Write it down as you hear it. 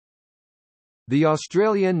The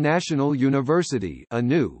Australian National University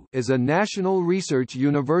 (ANU) is a national research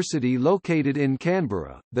university located in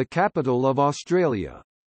Canberra, the capital of Australia.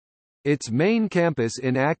 Its main campus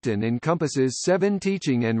in Acton encompasses 7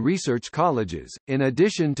 teaching and research colleges, in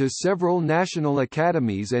addition to several national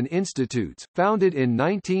academies and institutes. Founded in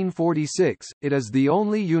 1946, it is the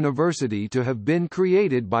only university to have been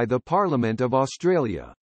created by the Parliament of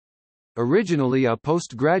Australia. Originally a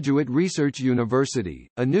postgraduate research university,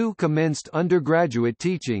 ANU commenced undergraduate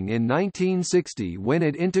teaching in 1960 when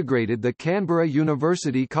it integrated the Canberra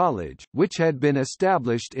University College, which had been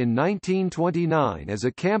established in 1929 as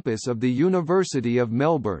a campus of the University of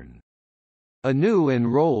Melbourne. ANU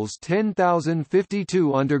enrolls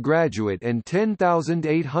 10,052 undergraduate and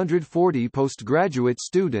 10,840 postgraduate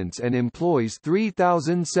students and employs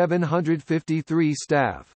 3,753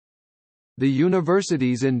 staff. The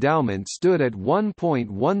university's endowment stood at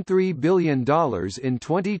 $1.13 billion in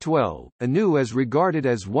 2012. ANU is regarded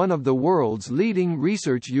as one of the world's leading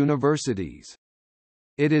research universities.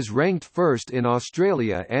 It is ranked first in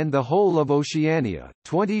Australia and the whole of Oceania,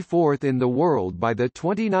 24th in the world by the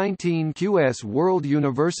 2019 QS World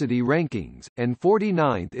University Rankings, and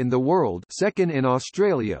 49th in the world, second in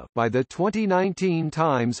Australia, by the 2019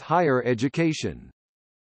 Times Higher Education.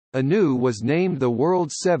 ANU was named the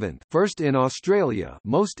world's 7th first in Australia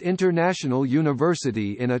most international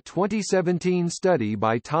university in a 2017 study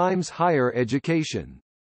by Times Higher Education.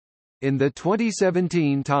 In the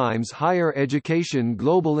 2017 Times Higher Education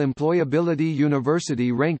Global Employability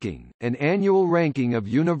University Ranking, an annual ranking of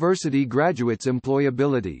university graduates'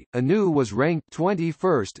 employability, ANU was ranked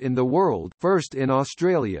 21st in the world, first in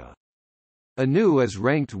Australia. ANU is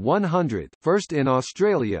ranked 100th first in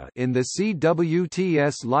Australia in the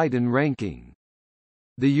CWTS Leiden ranking.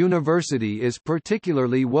 The university is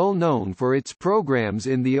particularly well known for its programs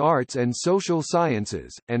in the arts and social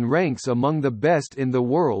sciences, and ranks among the best in the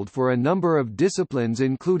world for a number of disciplines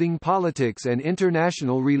including politics and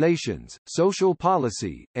international relations, social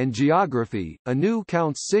policy, and geography. ANU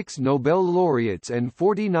counts 6 Nobel laureates and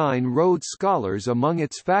 49 Rhodes Scholars among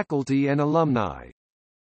its faculty and alumni.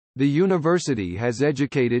 The university has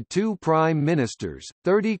educated 2 prime ministers,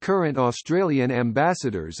 30 current Australian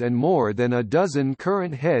ambassadors and more than a dozen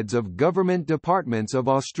current heads of government departments of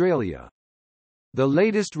Australia. The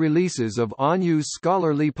latest releases of ANU's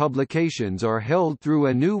scholarly publications are held through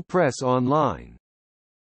ANU Press Online.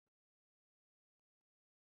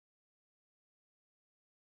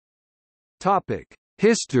 Topic: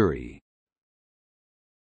 History.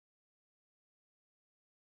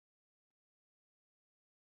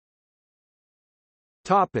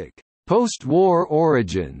 Topic: Post-war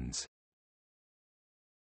origins.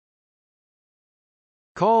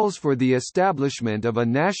 Calls for the establishment of a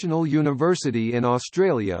national university in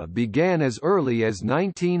Australia began as early as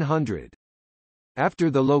 1900. After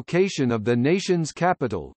the location of the nation's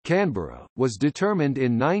capital, Canberra, was determined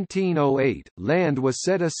in 1908, land was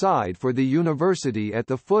set aside for the university at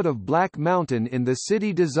the foot of Black Mountain in the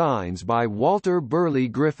city designs by Walter Burley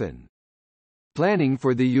Griffin. Planning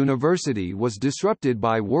for the university was disrupted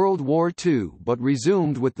by World War II but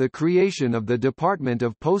resumed with the creation of the Department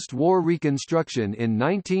of Post-War Reconstruction in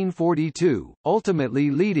 1942, ultimately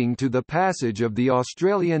leading to the passage of the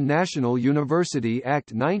Australian National University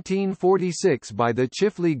Act 1946 by the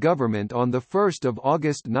Chifley government on 1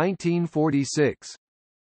 August 1946.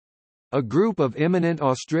 A group of eminent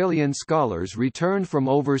Australian scholars returned from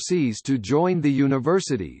overseas to join the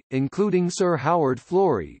university, including Sir Howard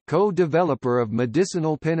Florey, co-developer of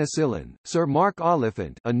medicinal penicillin, Sir Mark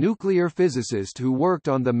Oliphant, a nuclear physicist who worked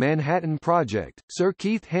on the Manhattan Project, Sir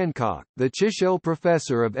Keith Hancock, the Chichell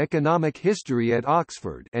Professor of Economic History at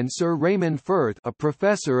Oxford, and Sir Raymond Firth, a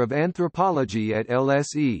professor of anthropology at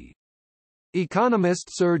LSE. Economist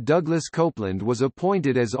Sir Douglas Copeland was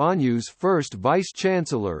appointed as ANU's first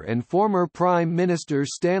Vice-Chancellor and former Prime Minister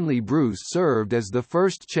Stanley Bruce served as the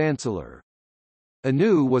first Chancellor.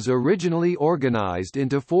 ANU was originally organised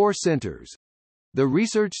into 4 centres: the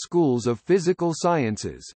research schools of Physical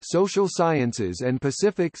Sciences, Social Sciences and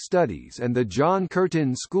Pacific Studies and the John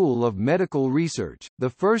Curtin School of Medical Research. The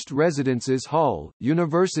first Residences Hall,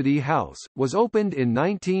 University House, was opened in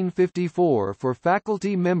 1954 for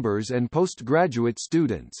faculty members and postgraduate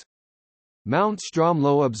students. Mount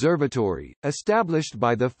Stromlo Observatory, established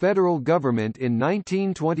by the federal government in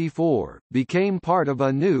 1924, became part of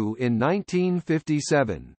ANU in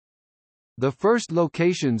 1957. The first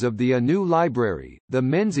locations of the ANU Library, the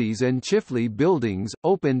Menzies and Chifley buildings,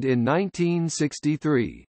 opened in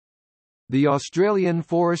 1963. The Australian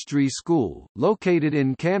Forestry School, located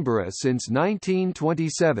in Canberra since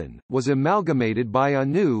 1927, was amalgamated by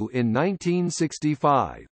ANU in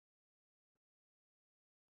 1965.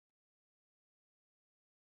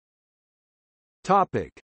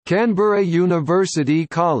 Topic: Canberra University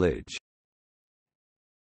College.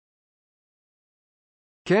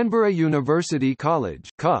 Canberra University College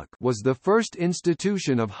was the first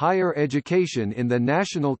institution of higher education in the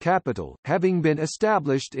national capital, having been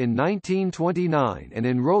established in 1929 and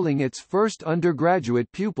enrolling its first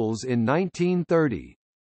undergraduate pupils in 1930.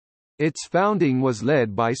 Its founding was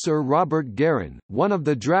led by Sir Robert Garran, one of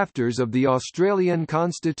the drafters of the Australian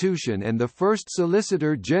Constitution and the first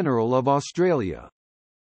Solicitor General of Australia.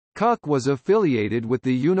 CUC was affiliated with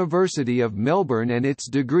the University of Melbourne and its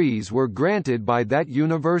degrees were granted by that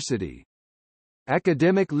university.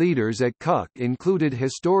 Academic leaders at CUC included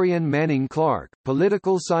historian Manning Clark,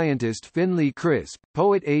 political scientist Finlay Crisp,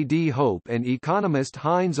 poet A. D. Hope and economist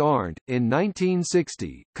Heinz Arndt. In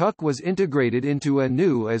 1960, CUC was integrated into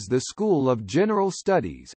ANU as the School of General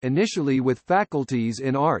Studies, initially with faculties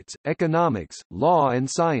in arts, economics, law and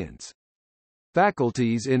science.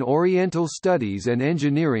 Faculties in Oriental Studies and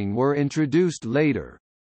Engineering were introduced later.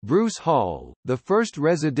 Bruce Hall, the first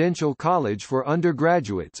residential college for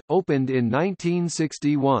undergraduates, opened in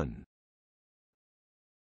 1961.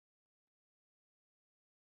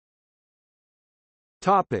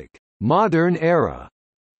 Topic: Modern era.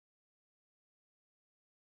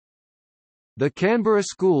 The Canberra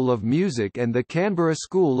School of Music and the Canberra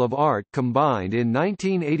School of Art combined in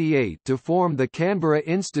 1988 to form the Canberra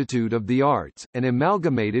Institute of the Arts, and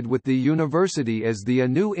amalgamated with the university as the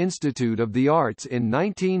ANU Institute of the Arts in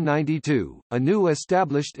 1992. ANU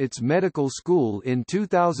established its medical school in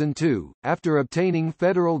 2002, after obtaining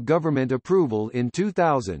federal government approval in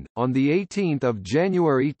 2000. On 18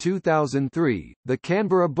 January 2003, the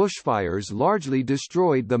Canberra bushfires largely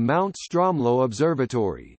destroyed the Mount Stromlo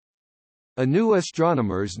Observatory. ANU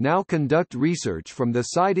astronomers now conduct research from the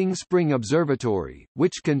Siding Spring Observatory,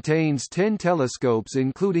 which contains 10 telescopes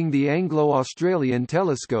including the Anglo-Australian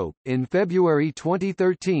Telescope. In February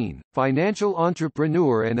 2013, financial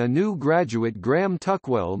entrepreneur and ANU graduate Graham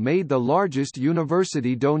Tuckwell made the largest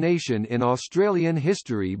university donation in Australian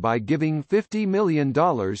history by giving $50 million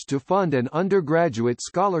to fund an undergraduate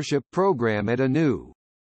scholarship program at ANU.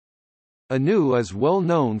 ANU is well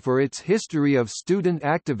known for its history of student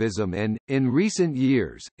activism and, in recent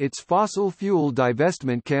years, its fossil fuel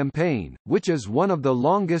divestment campaign, which is one of the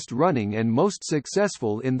longest-running and most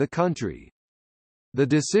successful in the country. The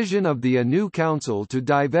decision of the ANU Council to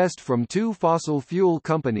divest from 2 fossil fuel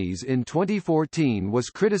companies in 2014 was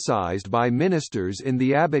criticised by ministers in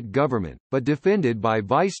the Abbott government, but defended by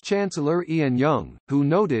Vice-Chancellor Ian Young, who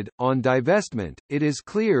noted, on divestment, "It is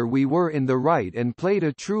clear we were in the right and played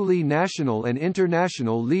a truly national and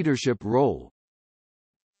international leadership role."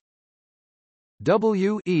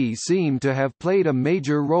 WE seemed to have played a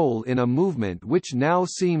major role in a movement which now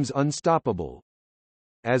seems unstoppable.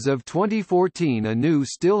 As of 2014, ANU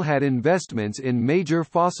still had investments in major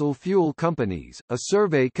fossil fuel companies. A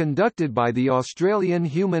survey conducted by the Australian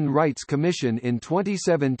Human Rights Commission in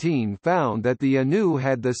 2017 found that the ANU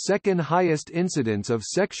had the second highest incidence of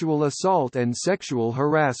sexual assault and sexual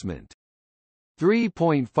harassment.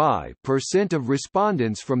 3.5% of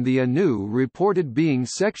respondents from the ANU reported being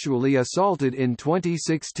sexually assaulted in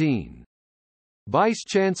 2016.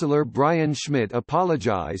 Vice-Chancellor Brian Schmidt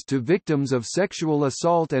apologized to victims of sexual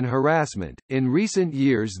assault and harassment. In recent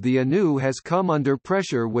years, the ANU has come under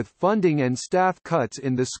pressure with funding and staff cuts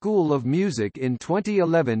in the School of Music in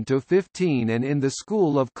 2011-15 and in the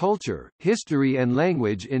School of Culture, History and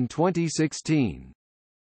Language in 2016.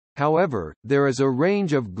 However, there is a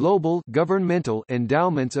range of global governmental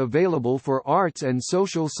endowments available for arts and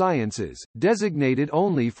social sciences, designated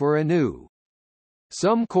only for ANU.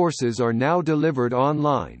 Some courses are now delivered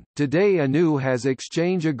online. Today, ANU has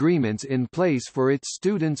exchange agreements in place for its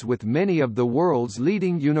students with many of the world's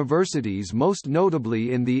leading universities, most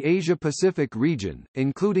notably in the Asia-Pacific region,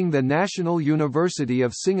 including the National University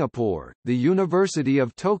of Singapore, the University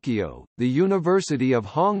of Tokyo, the University of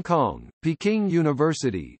Hong Kong, Peking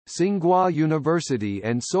University, Tsinghua University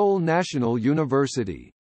and Seoul National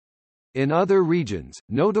University. In other regions,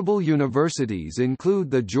 notable universities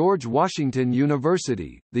include the George Washington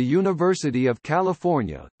University, the University of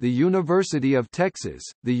California, the University of Texas,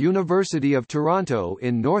 the University of Toronto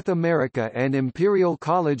in North America and Imperial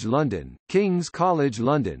College London, King's College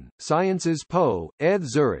London, Sciences Po, ETH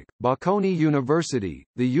Zurich, Bocconi University,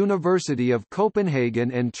 the University of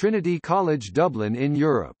Copenhagen and Trinity College Dublin in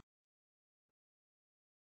Europe.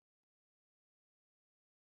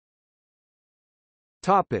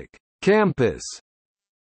 Topic: Campus.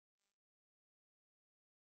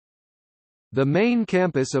 The main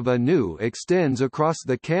campus of ANU extends across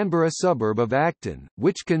the Canberra suburb of Acton,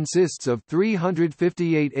 which consists of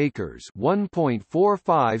 358 acres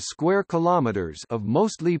 (1.45 square kilometers) of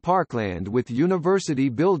mostly parkland with university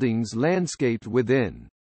buildings landscaped within.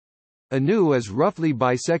 ANU is roughly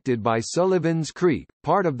bisected by Sullivan's Creek,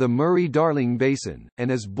 part of the Murray-Darling Basin,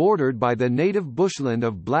 and is bordered by the native bushland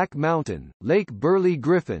of Black Mountain, Lake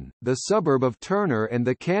Burley-Griffin, the suburb of Turner and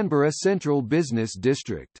the Canberra Central Business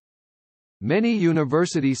District. Many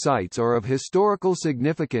university sites are of historical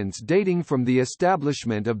significance dating from the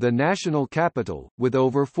establishment of the national capital, with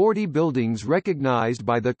over 40 buildings recognized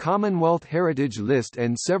by the Commonwealth Heritage List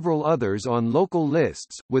and several others on local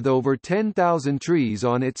lists. With over 10,000 trees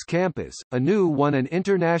on its campus, ANU won an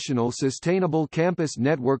International Sustainable Campus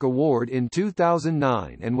Network Award in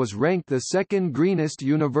 2009 and was ranked the second greenest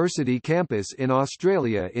university campus in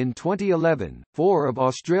Australia in 2011. 4 of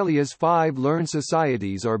Australia's 5 learned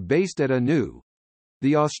societies are based at ANU: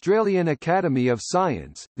 the Australian Academy of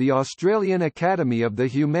Science, the Australian Academy of the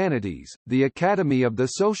Humanities, the Academy of the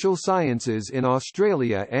Social Sciences in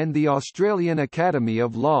Australia and the Australian Academy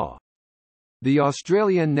of Law. The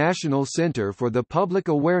Australian National Centre for the Public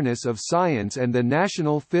Awareness of Science and the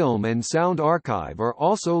National Film and Sound Archive are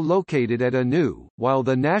also located at ANU, while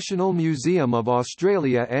the National Museum of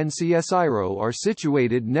Australia and CSIRO are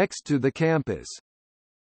situated next to the campus.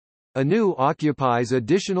 ANU occupies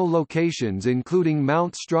additional locations including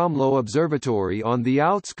Mount Stromlo Observatory on the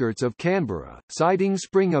outskirts of Canberra, Siding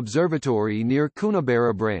Spring Observatory near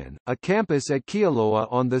Coonabarabran, a campus at Kealoha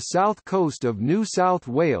on the south coast of New South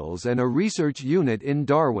Wales and a research unit in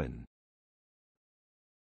Darwin.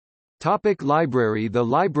 Topic: Library. The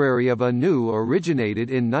Library of ANU originated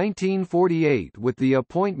in 1948 with the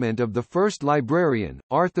appointment of the first librarian,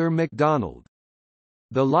 Arthur MacDonald.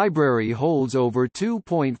 The library holds over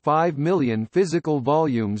 2.5 million physical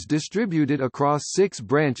volumes distributed across 6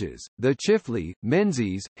 branches, the Chifley,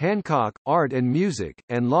 Menzies, Hancock, Art and Music,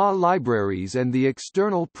 and Law libraries and the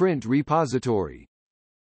external print repository.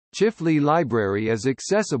 Chifley Library is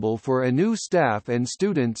accessible for ANU staff and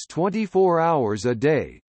students 24 hours a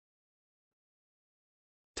day.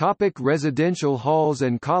 Topic: Residential halls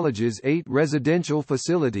and colleges. 8 residential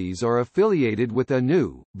facilities are affiliated with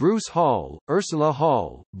ANU: Bruce Hall, Ursula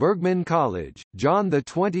Hall, Bergman College, John the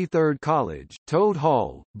 23rd College, Toad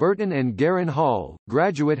Hall, Burton and Garin Hall,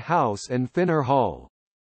 Graduate House and Finner Hall.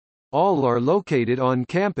 All are located on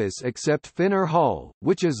campus except Finner Hall,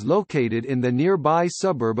 which is located in the nearby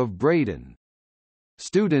suburb of Braydon.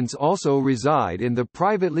 Students also reside in the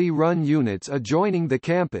privately run units adjoining the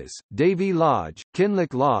campus: Davy Lodge,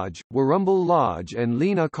 Kinloch Lodge, Warrumbul Lodge and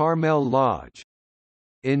Lena Carmel Lodge.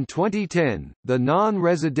 In 2010, the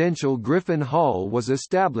non-residential Griffin Hall was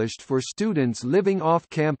established for students living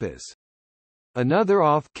off-campus. Another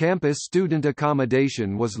off-campus student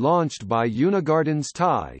accommodation was launched by Unigardens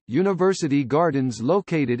Thai, University Gardens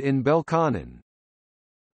located in Belconnen.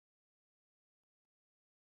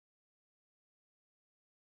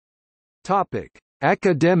 Topic: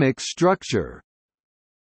 Academic structure.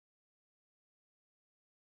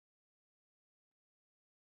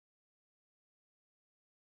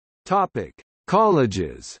 Topic: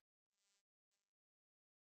 Colleges.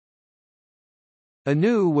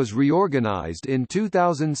 ANU was reorganized in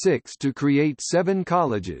 2006 to create 7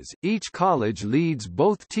 colleges. Each college leads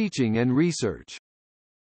both teaching and research.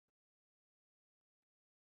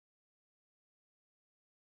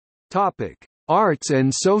 Topic: Arts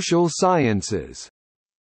and Social Sciences.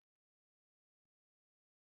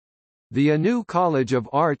 The ANU College of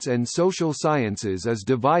Arts and Social Sciences is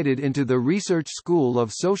divided into the Research School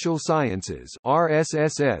of Social Sciences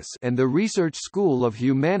 (RSSS) and the Research School of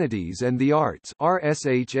Humanities and the Arts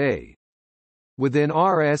 (RSHA). Within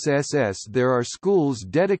RSSS there are schools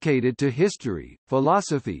dedicated to history,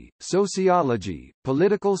 philosophy, sociology,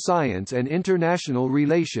 political science and international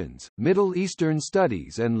relations, Middle Eastern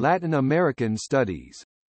studies and Latin American studies.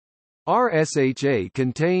 RSHA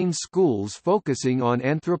contains schools focusing on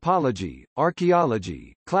anthropology,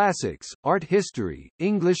 archaeology, classics, art history,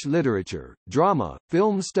 English literature, drama,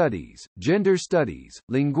 film studies, gender studies,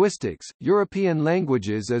 linguistics, European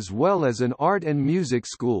languages as well as an art and music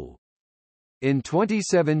school. In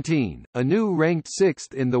 2017, ANU ranked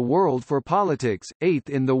 6th in the world for politics, 8th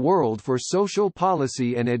in the world for social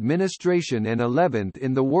policy and administration and 11th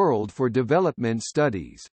in the world for development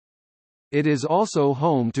studies. It is also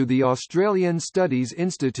home to the Australian Studies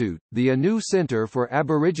Institute, the ANU Centre for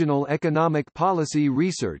Aboriginal Economic Policy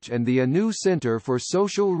Research and the ANU Centre for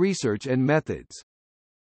Social Research and Methods.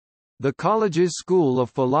 The college's School of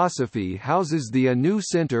Philosophy houses the Anu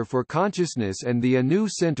Center for Consciousness and the Anu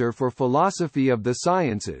Center for Philosophy of the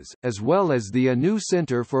Sciences, as well as the Anu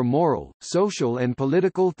Center for Moral, Social and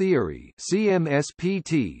Political Theory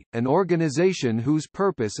 (CMSPT), an organization whose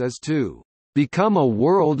purpose is to become a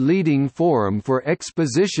world-leading forum for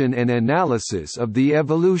exposition and analysis of the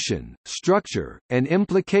evolution, structure, and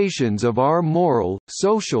implications of our moral,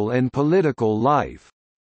 social and political life.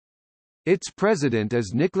 Its president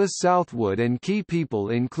is Nicholas Southwood and key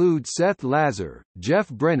people include Seth Lazar, Jeff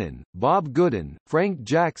Brennan, Bob Gooden, Frank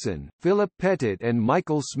Jackson, Philip Pettit and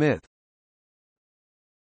Michael Smith.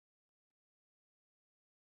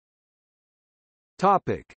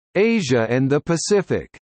 Asia and the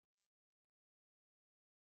Pacific.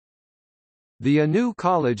 The Anu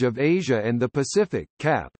College of Asia and the Pacific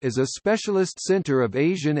 (CAP) is a specialist center of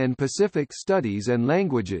Asian and Pacific studies and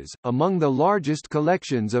languages, among the largest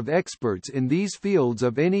collections of experts in these fields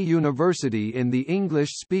of any university in the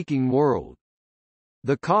English-speaking world.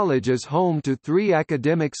 The college is home to 3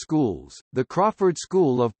 academic schools, the Crawford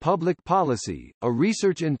School of Public Policy, a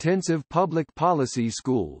research-intensive public policy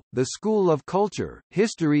school, the School of Culture,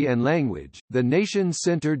 History and Language, the Nations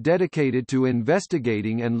Center dedicated to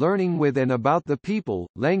investigating and learning with and about the people,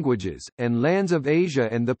 languages, and lands of Asia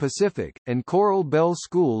and the Pacific, and Coral Bell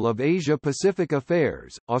School of Asia-Pacific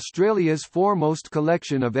Affairs, Australia's foremost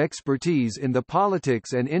collection of expertise in the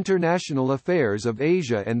politics and international affairs of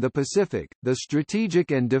Asia and the Pacific. The Strategic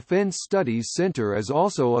and Defense Studies Center is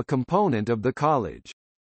also a component of the college.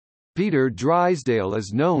 Peter Drysdale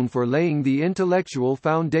is known for laying the intellectual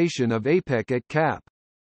foundation of APEC at CAP.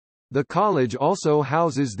 The college also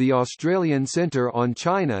houses the Australian Centre on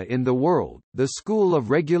China in the World, the School of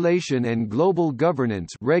Regulation and Global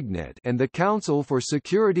Governance (RegNet), and the Council for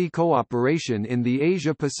Security Cooperation in the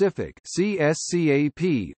Asia-Pacific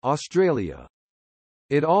 (CSCAP), Australia.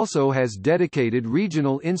 It also has dedicated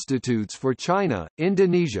regional institutes for China,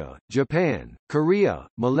 Indonesia, Japan, Korea,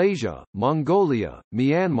 Malaysia, Mongolia,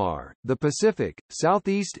 Myanmar, the Pacific,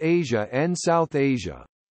 Southeast Asia and South Asia.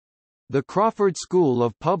 The Crawford School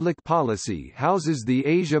of Public Policy houses the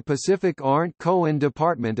Asia-Pacific Arndt Cohen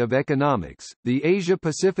Department of Economics, the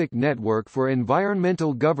Asia-Pacific Network for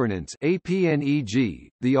Environmental Governance (APNEG),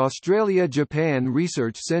 the Australia-Japan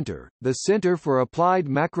Research Centre, the Centre for Applied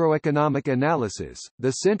Macroeconomic Analysis,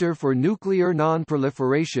 the Centre for Nuclear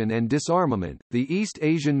Non-Proliferation and Disarmament, the East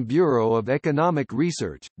Asian Bureau of Economic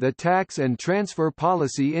Research, the Tax and Transfer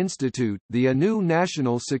Policy Institute, the Anu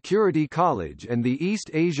National Security College and the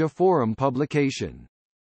East Asia Forum publication.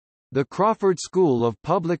 The Crawford School of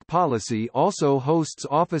Public Policy also hosts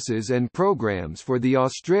offices and programs for the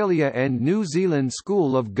Australia and New Zealand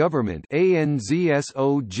School of Government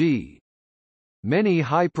 (ANZSOG). Many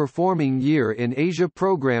high-performing Year in Asia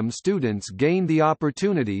program students gain the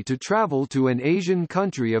opportunity to travel to an Asian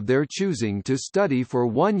country of their choosing to study for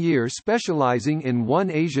 1 year specializing in one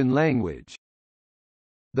Asian language.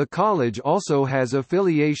 The college also has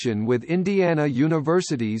affiliation with Indiana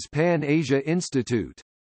University's Pan-Asia Institute.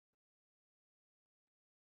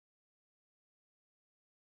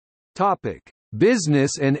 Topic: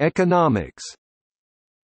 Business and economics.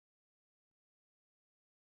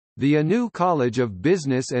 The Anu College of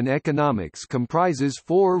Business and Economics comprises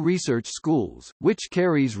 4 research schools, which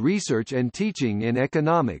carries research and teaching in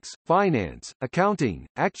economics, finance, accounting,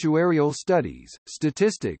 actuarial studies,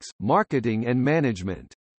 statistics, marketing and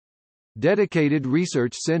management. Dedicated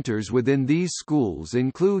research centers within these schools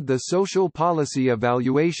include the Social Policy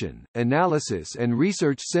Evaluation, Analysis and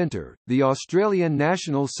Research Centre, the Australian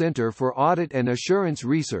National Centre for Audit and Assurance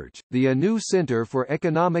Research, the Anu Centre for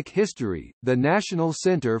Economic History, the National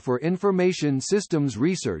Centre for Information Systems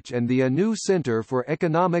Research and the Anu Centre for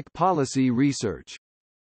Economic Policy Research.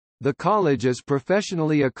 The college is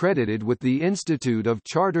professionally accredited with the Institute of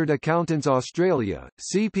Chartered Accountants Australia,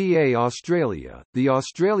 CPA Australia, the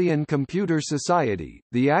Australian Computer Society,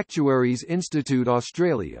 the Actuaries Institute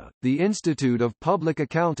Australia, the Institute of Public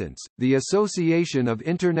Accountants, the Association of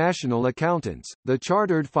International Accountants, the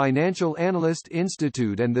Chartered Financial Analyst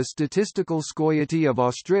Institute and the Statistical Society of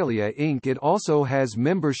Australia Inc. It also has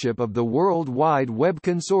membership of the World Wide Web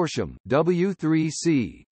Consortium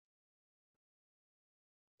W3C.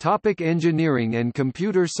 Topic: Engineering and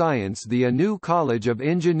Computer Science. The Anu College of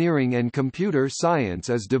Engineering and Computer Science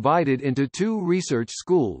is divided into 2 research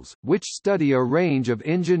schools, which study a range of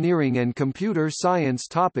engineering and computer science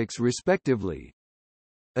topics respectively.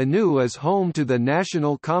 Anu is home to the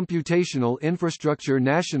National Computational Infrastructure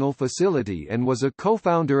National Facility and was a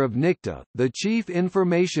co-founder of NICTA, the Chief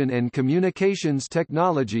Information and Communications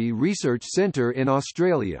Technology Research Centre in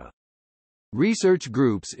Australia. Research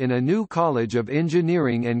groups in Anu College of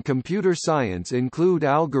Engineering and Computer Science include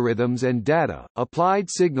Algorithms and Data, Applied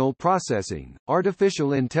Signal Processing,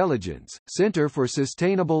 Artificial Intelligence, Center for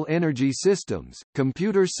Sustainable Energy Systems,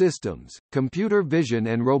 Computer Systems, Computer Vision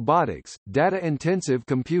and Robotics, Data-Intensive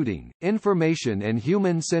Computing, Information and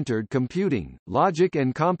Human-Centered Computing, Logic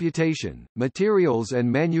and Computation, Materials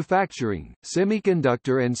and Manufacturing,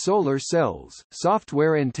 Semiconductor and Solar Cells,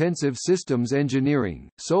 Software-Intensive Systems Engineering,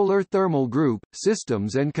 Solar Thermal Group,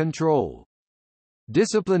 Systems and Control.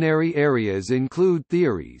 Disciplinary areas include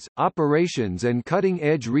theories, operations and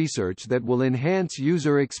cutting-edge research that will enhance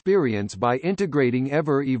user experience by integrating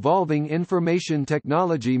ever-evolving information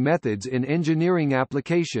technology methods in engineering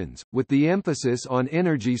applications, with the emphasis on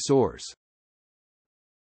energy source.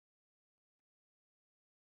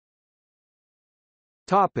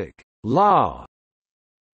 Topic: Law.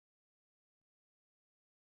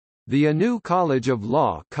 The Anu College of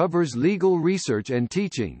Law covers legal research and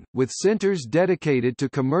teaching, with centers dedicated to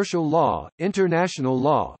commercial law, international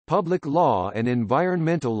law, public law and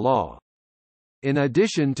environmental law. In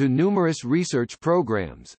addition to numerous research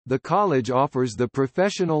programs, the college offers the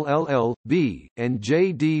professional LL.B. and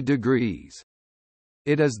JD degrees.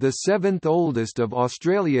 It is the seventh oldest of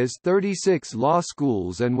Australia's 36 law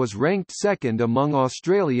schools and was ranked second among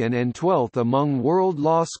Australian and 12th among world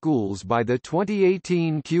law schools by the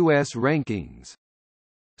 2018 QS rankings.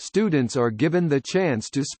 Students are given the chance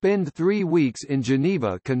to spend 3 weeks in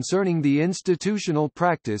Geneva concerning the institutional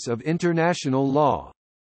practice of international law.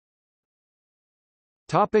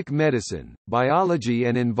 Topic: Medicine, Biology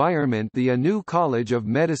and Environment. The Anu College of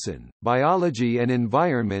Medicine, Biology and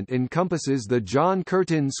Environment encompasses the John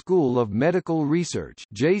Curtin School of Medical Research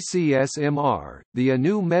 (JCSMR), the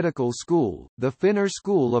Anu Medical School, the Finner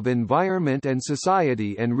School of Environment and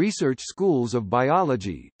Society and Research Schools of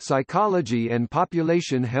Biology, Psychology and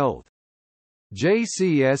Population Health.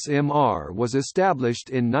 JCSMR was established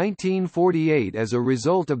in 1948 as a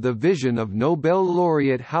result of the vision of Nobel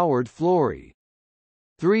laureate Howard Florey.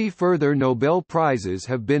 3 further Nobel Prizes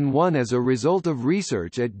have been won as a result of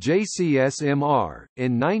research at JCSMR,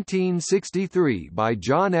 in 1963 by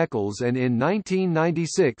John Eccles and in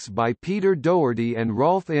 1996 by Peter Doherty and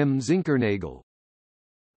Rolf M. Zinkernagel.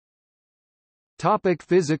 Topic: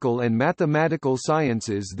 Physical and Mathematical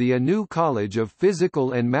Sciences. The Anu College of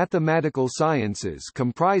Physical and Mathematical Sciences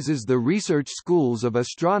comprises the research schools of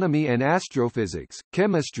Astronomy and Astrophysics,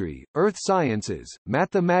 Chemistry, Earth Sciences,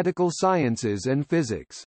 Mathematical Sciences and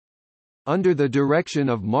Physics. Under the direction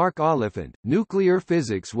of Mark Oliphant, nuclear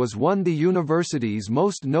physics was one of the university's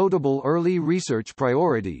most notable early research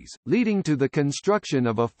priorities, leading to the construction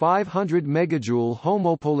of a 500 megajoule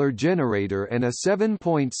homopolar generator and a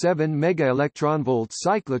 7.7 megaelectronvolt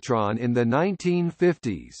cyclotron in the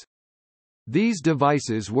 1950s. These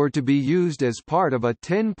devices were to be used as part of a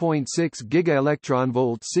 10.6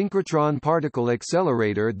 gigaelectronvolt synchrotron particle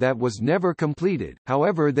accelerator that was never completed,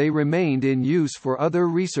 however they remained in use for other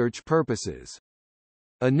research purposes.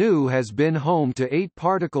 Anu has been home to 8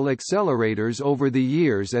 particle accelerators over the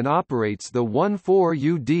years and operates the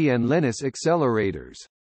 14UD and Linus accelerators.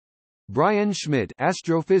 Brian Schmidt,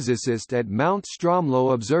 astrophysicist at Mount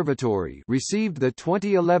Stromlo Observatory, received the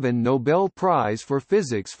 2011 Nobel Prize for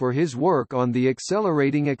Physics for his work on the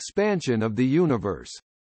accelerating expansion of the universe.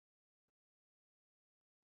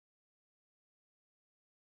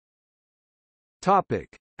 Topic: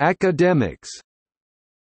 Academics.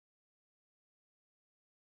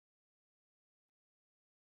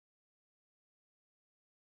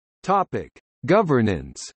 Topic: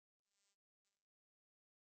 Governance.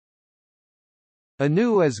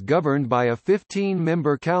 Anu is governed by a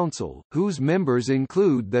 15-member council, whose members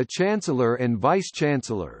include the Chancellor and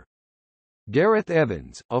Vice-Chancellor. Gareth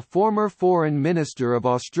Evans, a former Foreign Minister of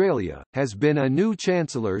Australia, has been Anu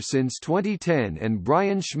Chancellor since 2010 and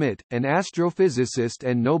Brian Schmidt, an astrophysicist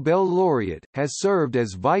and Nobel laureate, has served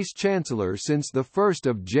as Vice-Chancellor since 1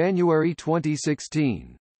 January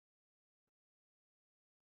 2016.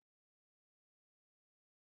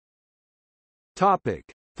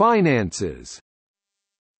 Finances.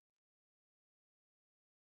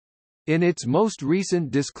 In its most recent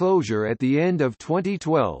disclosure at the end of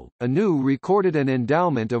 2012, Anu recorded an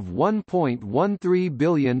endowment of $1.13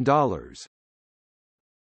 billion.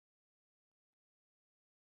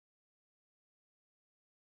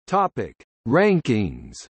 Topic: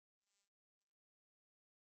 Rankings.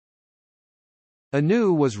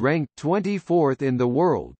 Anu was ranked 24th in the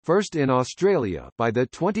world, first in Australia by the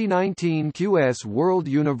 2019 QS World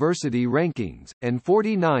University Rankings, and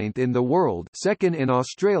 49th in the world, second in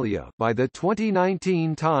Australia by the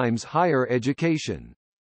 2019 Times Higher Education.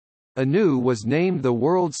 ANU was named the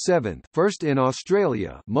world's seventh first in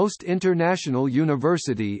Australia most international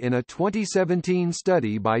university in a 2017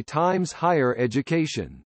 study by Times Higher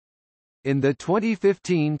Education. In the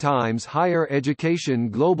 2015 Times Higher Education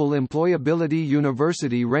Global Employability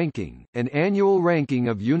University Ranking, an annual ranking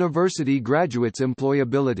of university graduates'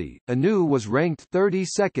 employability, ANU was ranked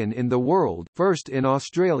 32nd in the world, first in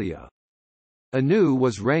Australia. ANU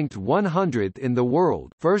was ranked 100th in the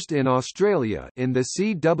world, first in Australia, in the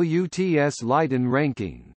CWTS Leiden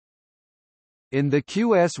ranking. In the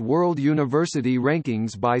QS World University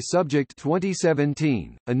Rankings by Subject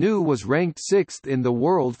 2017, ANU was ranked 6th in the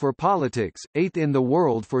world for politics, 8th in the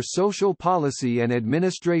world for social policy and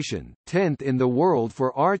administration, 10th in the world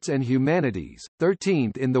for arts and humanities,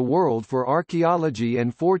 13th in the world for archaeology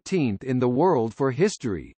and 14th in the world for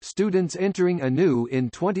history. Students entering ANU in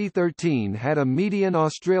 2013 had a median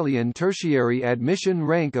Australian tertiary admission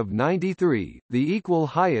rank of 93, the equal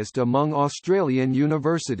highest among Australian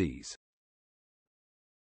universities.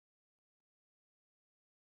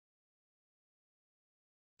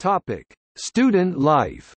 Topic: Student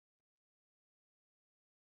life.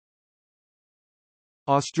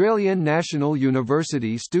 Australian National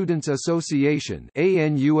University Students' Association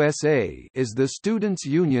 (ANUSA) is the students'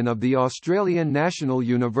 union of the Australian National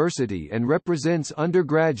University and represents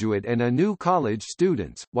undergraduate and ANU college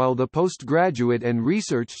students, while the Postgraduate and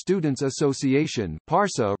Research Students' Association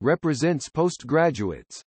 (PARSA) represents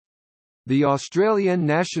postgraduates. The Australian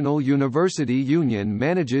National University Union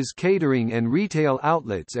manages catering and retail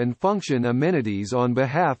outlets and function amenities on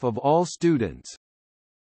behalf of all students.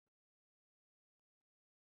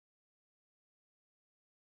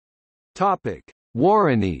 Topic: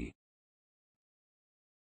 Waroni.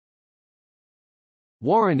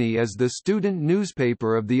 Waroni is the student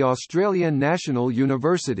newspaper of the Australian National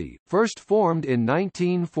University, first formed in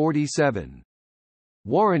 1947.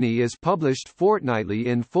 Waroni is published fortnightly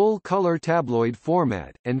in full-colour tabloid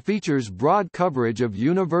format, and features broad coverage of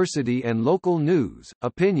university and local news,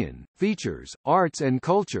 opinion, features, arts and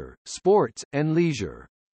culture, sports, and leisure.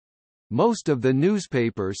 Most of the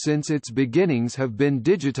newspaper since its beginnings have been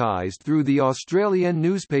digitised through the Australian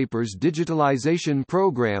Newspapers Digitalisation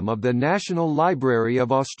Programme of the National Library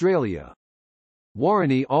of Australia.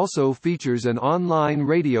 Waroni also features an online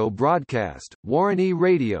radio broadcast, Waroni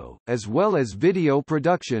Radio, as well as video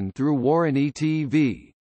production through Waroni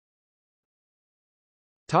TV.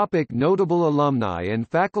 Topic: Notable alumni and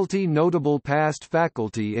faculty. Notable past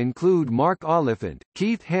faculty include Mark Oliphant,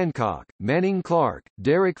 Keith Hancock, Manning Clark,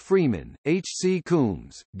 Derek Freeman, H. C.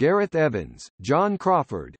 Coombs, Gareth Evans, John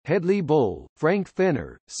Crawford, Hedley Bull, Frank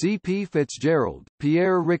Fenner, C. P. Fitzgerald,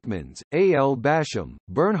 Pierre Rickmans, A. L. Basham,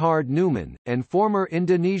 Bernhard Newman, and former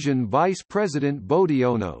Indonesian Vice President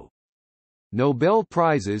Budiono. Nobel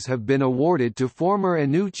Prizes have been awarded to former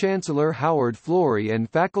ANU Chancellor Howard Florey and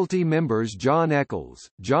faculty members John Eccles,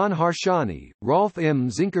 John Harshani, Rolf M.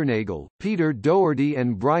 Zinkernagel, Peter Doherty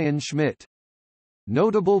and Brian Schmidt.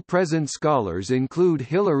 Notable present scholars include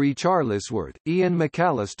Hilary Charlesworth, Ian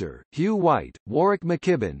McAllister, Hugh White, Warwick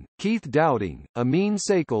McKibben, Keith Dowding, Amin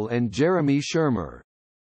Saikal and Jeremy Shermer.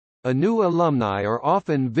 ANU alumni are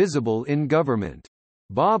often visible in government.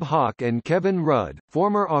 Bob Hawke and Kevin Rudd,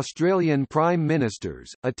 former Australian Prime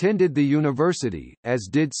Ministers, attended the university, as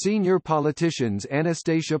did senior politicians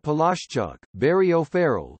Anastasia Palaszczuk, Barry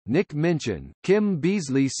O'Farrell, Nick Minchin, Kim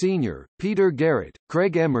Beazley Sr., Peter Garrett,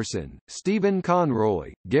 Craig Emerson, Stephen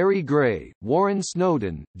Conroy, Gary Gray, Warren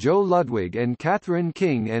Snowdon, Joe Ludwig and Catherine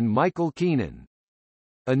King and Michael Keenan.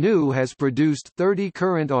 ANU has produced 30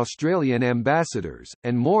 current Australian ambassadors,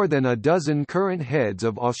 and more than a dozen current heads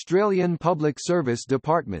of Australian public service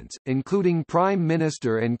departments, including Prime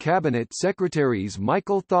Minister and Cabinet Secretaries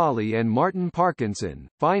Michael Thawley and Martin Parkinson,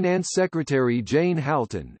 Finance Secretary Jane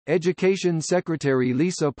Halton, Education Secretary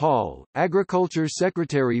Lisa Paul, Agriculture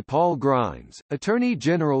Secretary Paul Grimes, Attorney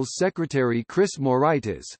General's Secretary Chris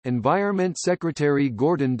Moraitis, Environment Secretary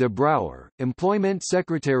Gordon de Brouwer, Employment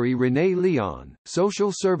Secretary Renee Leon,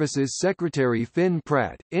 Social Services Secretary Finn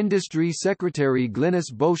Pratt, Industry Secretary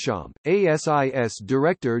Glynis Beauchamp, ASIS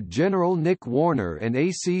Director General Nick Warner and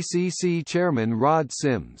ACCC Chairman Rod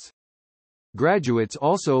Sims. Graduates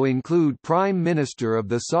also include Prime Minister of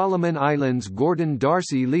the Solomon Islands Gordon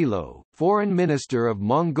Darcy Lilo, Foreign Minister of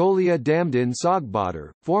Mongolia Damdin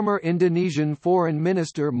Sogbadar, former Indonesian Foreign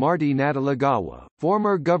Minister Marty Natalegawa,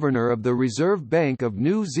 former Governor of the Reserve Bank of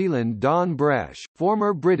New Zealand Don Brash,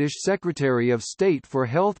 former British Secretary of State for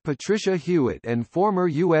Health Patricia Hewitt and former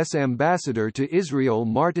U.S. Ambassador to Israel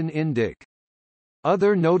Martin Indyk.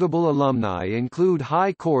 Other notable alumni include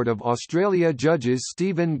High Court of Australia judges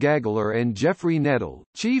Stephen Gagler and Geoffrey Nettle,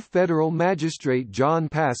 Chief Federal Magistrate John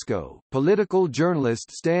Pascoe, political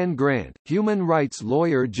journalist Stan Grant, human rights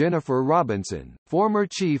lawyer Jennifer Robinson, former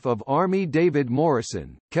Chief of Army David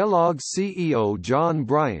Morrison, Kellogg's CEO John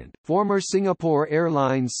Bryant, former Singapore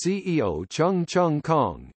Airlines CEO Chung Chung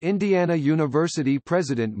Kong, Indiana University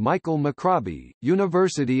President Michael McRobbie,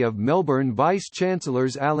 University of Melbourne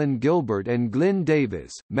Vice-Chancellors Alan Gilbert and Glenn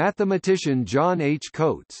Davis, mathematician John H.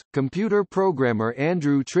 Coates, computer programmer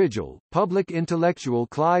Andrew Tridgell, public intellectual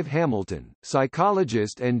Clive Hamilton,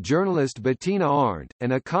 psychologist and journalist Bettina Arndt,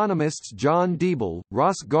 and economists John Diebel,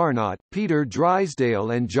 Ross Garnott, Peter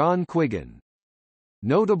Drysdale and John Quiggin.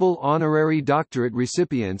 Notable honorary doctorate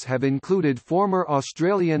recipients have included former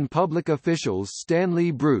Australian public officials Stanley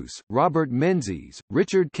Bruce, Robert Menzies,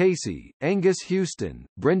 Richard Casey, Angus Houston,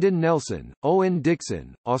 Brendan Nelson, Owen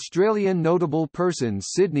Dixon, Australian notable persons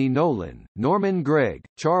Sidney Nolan, Norman Gregg,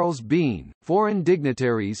 Charles Bean, foreign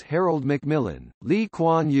dignitaries Harold Macmillan, Lee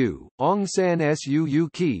Kuan Yew, Aung San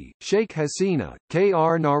Suu Kyi, Sheikh Hasina,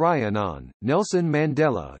 K.R. Narayanan, Nelson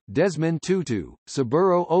Mandela, Desmond Tutu,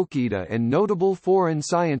 Saburo Okita and notable foreign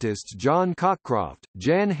scientists John Cockcroft,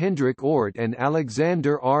 Jan Hendrik Oort and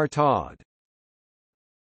Alexander R. Todd.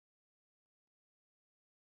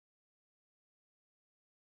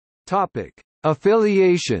 Topic: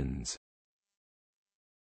 Affiliations.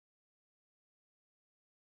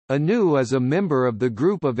 ANU is a member of the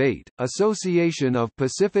Group of Eight, Association of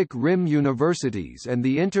Pacific Rim Universities and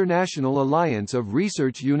the International Alliance of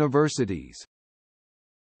Research Universities.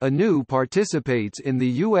 ANU participates in the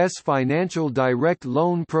U.S. Financial Direct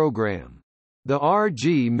Loan Program. The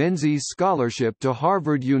R.G. Menzies Scholarship to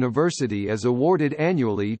Harvard University is awarded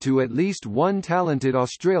annually to at least one talented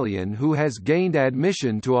Australian who has gained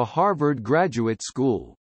admission to a Harvard graduate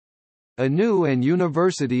school. ANU and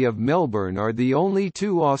University of Melbourne are the only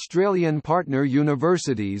two Australian partner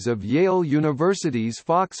universities of Yale University's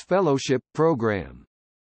Fox Fellowship Program.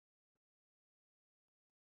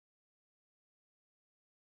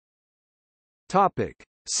 Topic.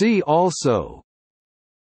 See also: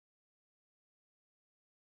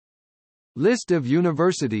 List of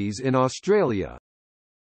universities in Australia,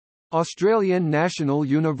 Australian National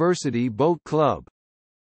University Boat Club.